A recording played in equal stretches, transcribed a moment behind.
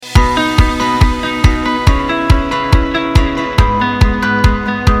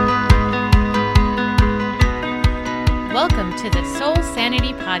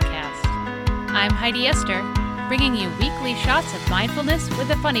I'm Heidi Esther, bringing you weekly shots of mindfulness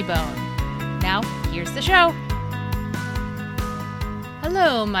with a funny bone. Now, here's the show.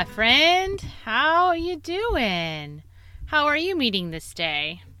 Hello, my friend. How are you doing? How are you meeting this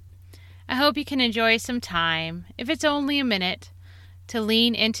day? I hope you can enjoy some time, if it's only a minute, to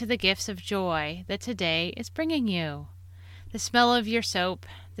lean into the gifts of joy that today is bringing you. The smell of your soap,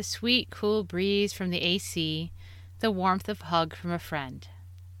 the sweet, cool breeze from the AC, the warmth of a hug from a friend.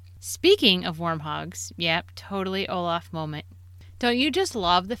 Speaking of warm hugs, yep, totally Olaf moment. Don't you just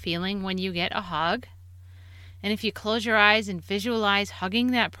love the feeling when you get a hug? And if you close your eyes and visualize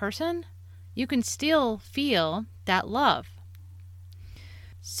hugging that person, you can still feel that love.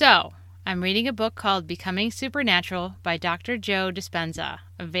 So, I'm reading a book called Becoming Supernatural by Dr. Joe Dispenza,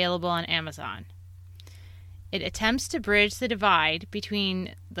 available on Amazon. It attempts to bridge the divide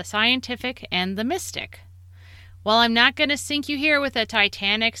between the scientific and the mystic. While I'm not going to sink you here with a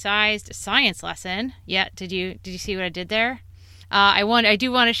Titanic-sized science lesson, did you see what I did there? I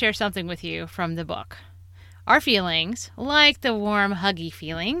do want to share something with you from the book. Our feelings, like the warm, huggy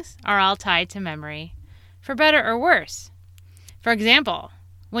feelings, are all tied to memory, for better or worse. For example,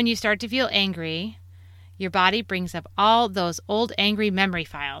 when you start to feel angry, your body brings up all those old angry memory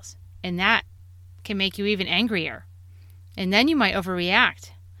files, and that can make you even angrier. And then you might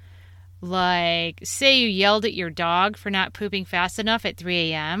overreact. Like, say you yelled at your dog for not pooping fast enough at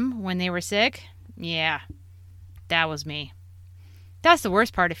 3 a.m. when they were sick. Yeah, that was me. That's the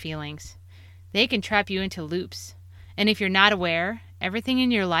worst part of feelings. They can trap you into loops. And if you're not aware, everything in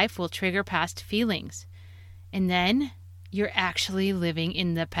your life will trigger past feelings. And then you're actually living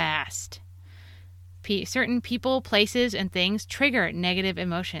in the past. Certain people, places, and things trigger negative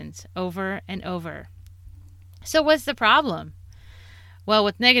emotions over and over. So what's the problem? Well,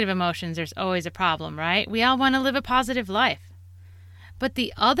 with negative emotions, there's always a problem, right? We all want to live a positive life. But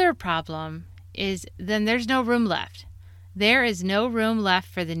the other problem is then there's no room left. There is no room left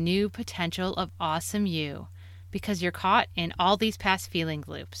for the new potential of awesome you because you're caught in all these past feeling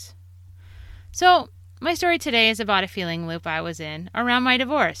loops. So, my story today is about a feeling loop I was in around my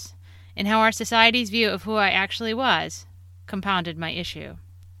divorce and how our society's view of who I actually was compounded my issue.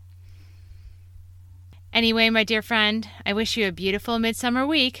 Anyway, my dear friend, I wish you a beautiful midsummer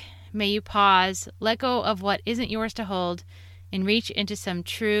week. May you pause, let go of what isn't yours to hold, and reach into some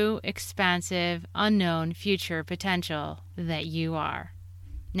true, expansive, unknown future potential that you are.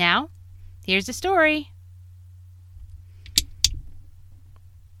 Now, here's the story.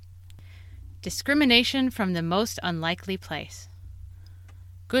 Discrimination from the most unlikely place.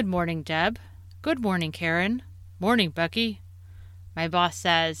 Good morning, Deb. Good morning, Karen. Morning, Becky. My boss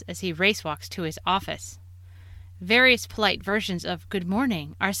says as he race walks to his office. Various polite versions of good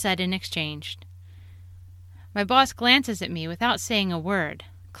morning are said and exchanged. My boss glances at me without saying a word,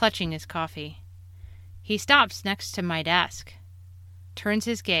 clutching his coffee. He stops next to my desk, turns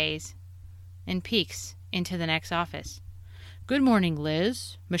his gaze, and peeks into the next office. Good morning,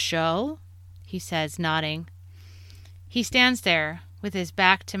 Liz. Michelle, he says, nodding. He stands there with his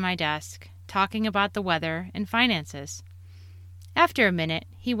back to my desk, talking about the weather and finances. After a minute,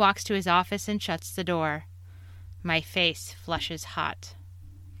 he walks to his office and shuts the door. My face flushes hot.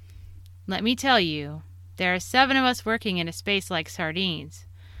 Let me tell you, there are 7 of us working in a space like sardines,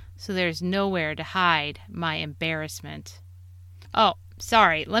 so there's nowhere to hide my embarrassment. Oh,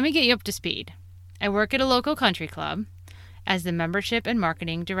 sorry, let me get you up to speed. I work at a local country club as the membership and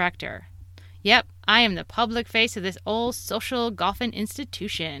marketing director. Yep, I am the public face of this old social golfing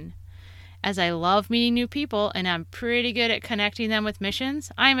institution. As I love meeting new people and I'm pretty good at connecting them with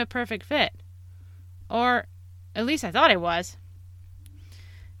missions, I am a perfect fit. Or at least I thought I was.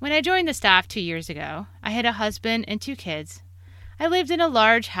 When I joined the staff 2 years ago, I had a husband and 2 kids. I lived in a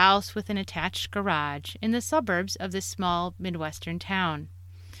large house with an attached garage in the suburbs of this small Midwestern town.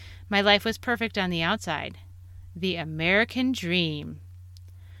 My life was perfect on the outside. The American dream.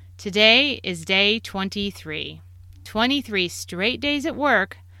 Today is day 23. 23 straight days at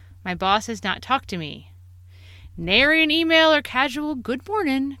work. My boss has not talked to me. Nary an email or casual good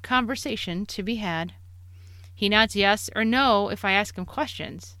morning conversation to be had. He nods yes or no if I ask him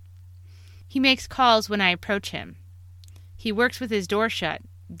questions. He makes calls when I approach him. He works with his door shut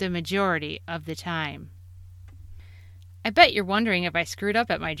the majority of the time. I bet you're wondering if I screwed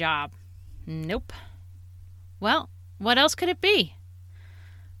up at my job. Nope. Well, what else could it be?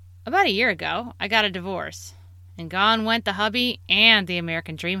 About a year ago, I got a divorce, and gone went the hubby and the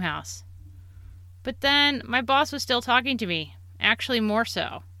American dream house. But then my boss was still talking to me, actually more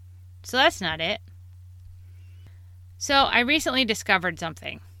so. So that's not it. So I recently discovered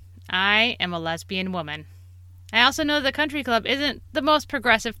something. I am a lesbian woman. I also know the country club isn't the most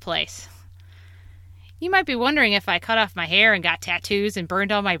progressive place. You might be wondering if I cut off my hair and got tattoos and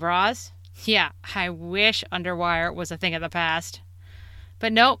burned all my bras. Yeah, I wish underwire was a thing of the past.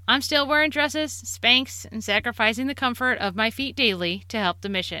 But nope, I'm still wearing dresses, Spanx, and sacrificing the comfort of my feet daily to help the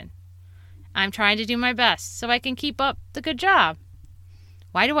mission. I'm trying to do my best so I can keep up the good job.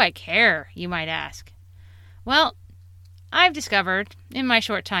 Why do I care, you might ask? Well, I've discovered, in my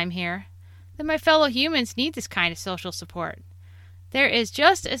short time here, that my fellow humans need this kind of social support. There is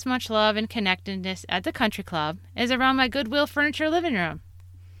just as much love and connectedness at the country club as around my Goodwill furniture living room.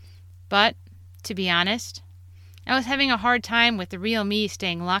 But, to be honest, I was having a hard time with the real me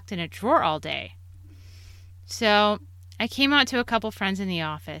staying locked in a drawer all day. So, I came out to a couple friends in the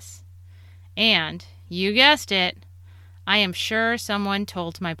office. And, you guessed it, I am sure someone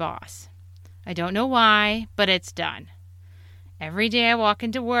told my boss. I don't know why, but it's done. Every day I walk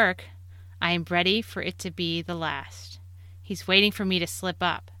into work, I am ready for it to be the last. He's waiting for me to slip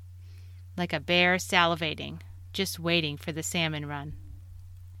up, like a bear salivating, just waiting for the salmon run.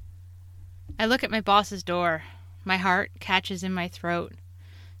 I look at my boss's door. My heart catches in my throat.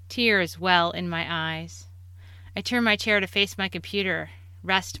 Tears well in my eyes. I turn my chair to face my computer,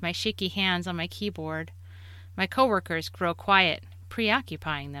 rest my shaky hands on my keyboard. My coworkers grow quiet,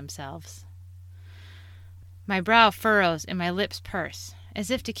 preoccupying themselves. My brow furrows and my lips purse, as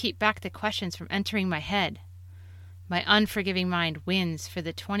if to keep back the questions from entering my head. My unforgiving mind wins for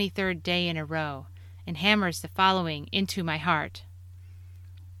the 23rd day in a row and hammers the following into my heart.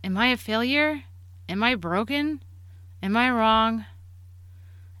 Am I a failure? Am I broken? Am I wrong?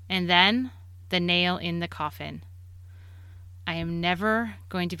 And then, the nail in the coffin. I am never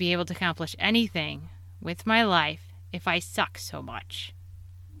going to be able to accomplish anything with my life if I suck so much.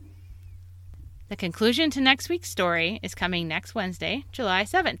 The conclusion to next week's story is coming next Wednesday, July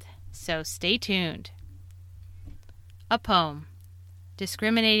 7th, so stay tuned. A poem,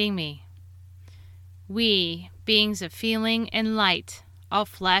 Discriminating Me. We, beings of feeling and light, all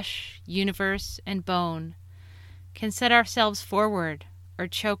flesh, universe, and bone, can set ourselves forward or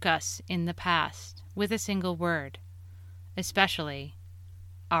choke us in the past with a single word, especially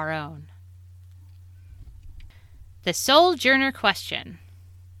our own. The Souljourner question.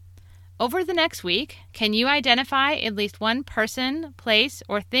 Over the next week, can you identify at least one person, place,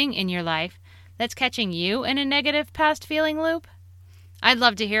 or thing in your life that's catching you in a negative past feeling loop? I'd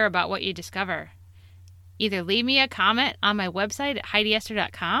love to hear about what you discover. Either leave me a comment on my website at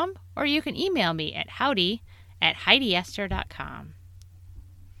HeidiEsther.com, or you can email me at howdy@HeidiEsther.com.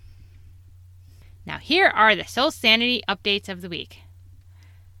 Now here are the Soul Sanity updates of the week.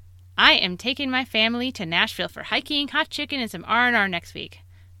 I am taking my family to Nashville for hiking, hot chicken, and some R&R next week.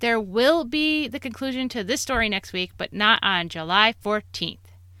 There will be the conclusion to this story next week, but not on July 14th.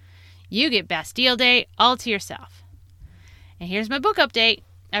 You get Bastille Day all to yourself. And here's my book update.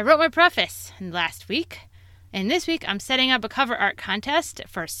 I wrote my preface last week, and this week I'm setting up a cover art contest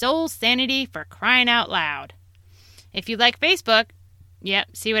for Soul Sanity for crying out loud. If you like Facebook,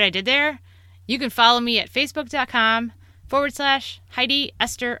 yep, see what I did there? You can follow me at facebook.com/Heidi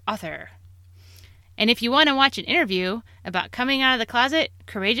Esther Author. And if you want to watch an interview about coming out of the closet,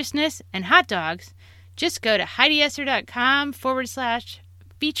 courageousness, and hot dogs, just go to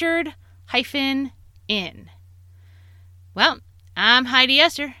HeidiEsther.com/featured-in. Well, I'm Heidi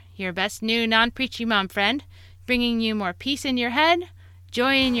Esther, your best new non-preachy mom friend, bringing you more peace in your head,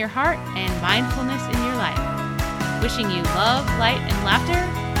 joy in your heart, and mindfulness in your life. Wishing you love, light, and laughter.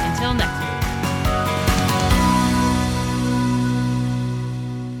 Until next week.